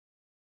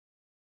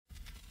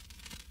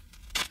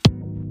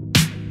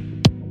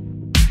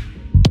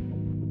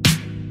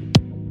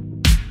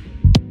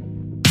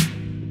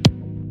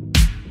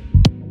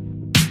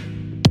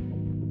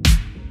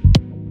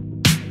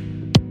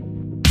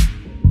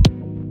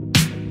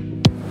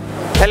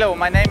Hello,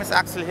 my name is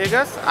Axel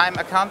Hilgers. I'm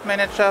account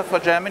manager for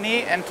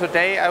Germany, and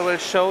today I will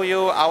show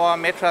you our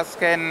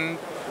Metrascan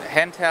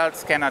handheld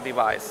scanner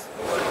device.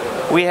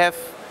 We have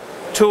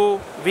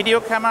two video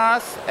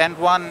cameras and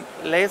one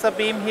laser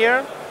beam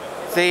here.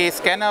 The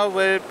scanner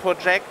will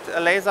project a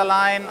laser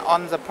line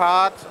on the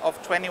part of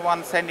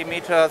 21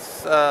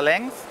 centimeters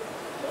length,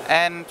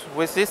 and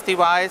with this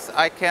device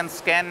I can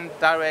scan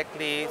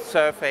directly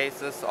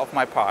surfaces of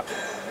my part.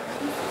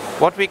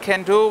 What we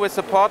can do with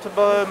the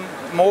portable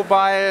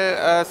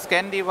mobile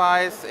scan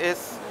device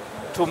is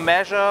to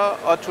measure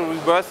or to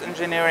reverse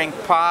engineering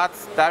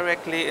parts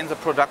directly in the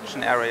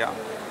production area.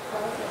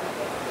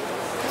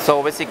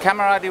 So with the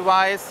camera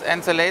device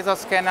and the laser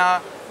scanner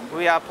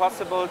we are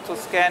possible to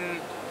scan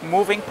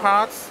moving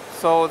parts.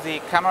 So the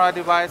camera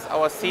device,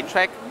 our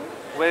C-track,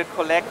 will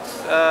collect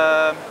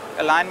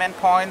alignment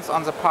points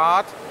on the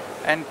part,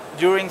 and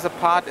during the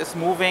part is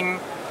moving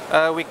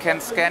we can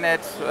scan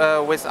it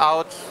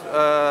without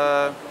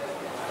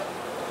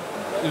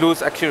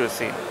lose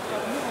accuracy.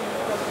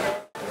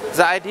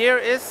 The idea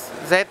is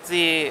that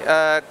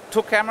the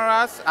two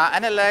cameras are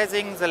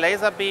analyzing the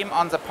laser beam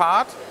on the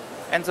part,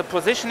 and the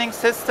positioning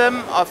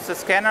system of the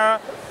scanner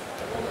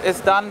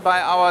is done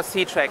by our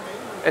C-track.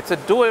 It's a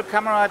dual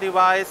camera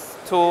device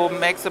to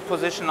make the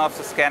position of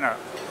the scanner.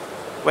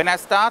 When I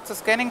start the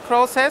scanning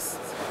process,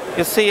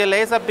 you see a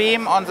laser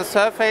beam on the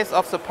surface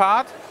of the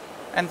part,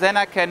 and then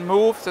I can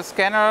move the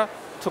scanner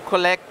to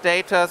collect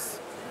data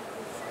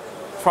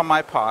from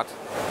my part.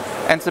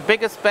 And the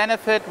biggest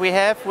benefit we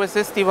have with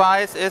this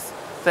device is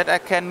that I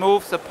can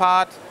move the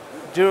part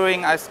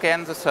during I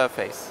scan the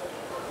surface.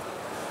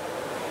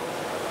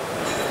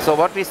 So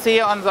what we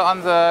see on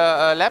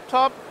the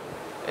laptop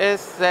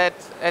is that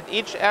at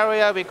each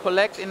area we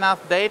collect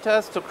enough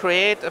data to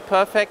create a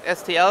perfect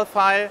STL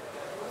file.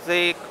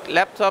 The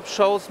laptop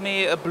shows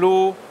me a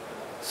blue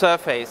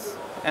surface,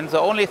 and the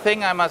only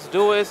thing I must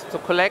do is to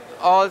collect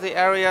all the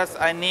areas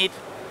I need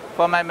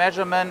for my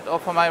measurement or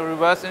for my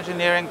reverse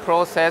engineering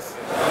process.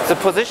 The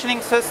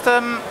positioning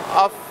system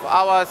of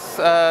our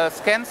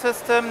scan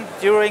system,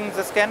 during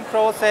the scan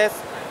process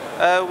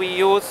we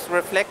use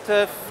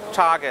reflective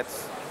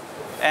targets,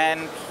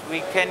 and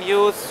we can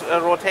use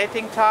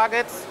rotating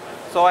targets,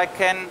 so I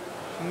can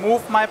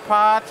move my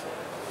part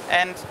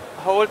and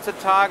hold the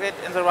target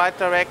in the right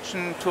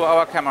direction to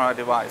our camera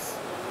device.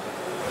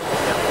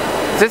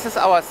 This is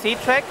our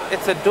C-track.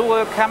 It's a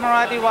dual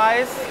camera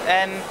device,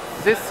 and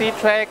this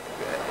C-track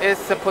is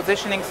the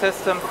positioning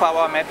system for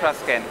our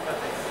Metrascan.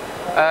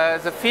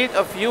 The field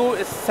of view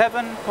is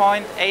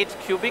 7.8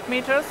 cubic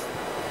meters,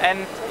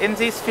 and in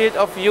this field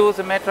of view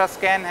the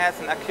Metrascan has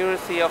an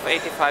accuracy of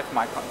 85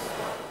 microns.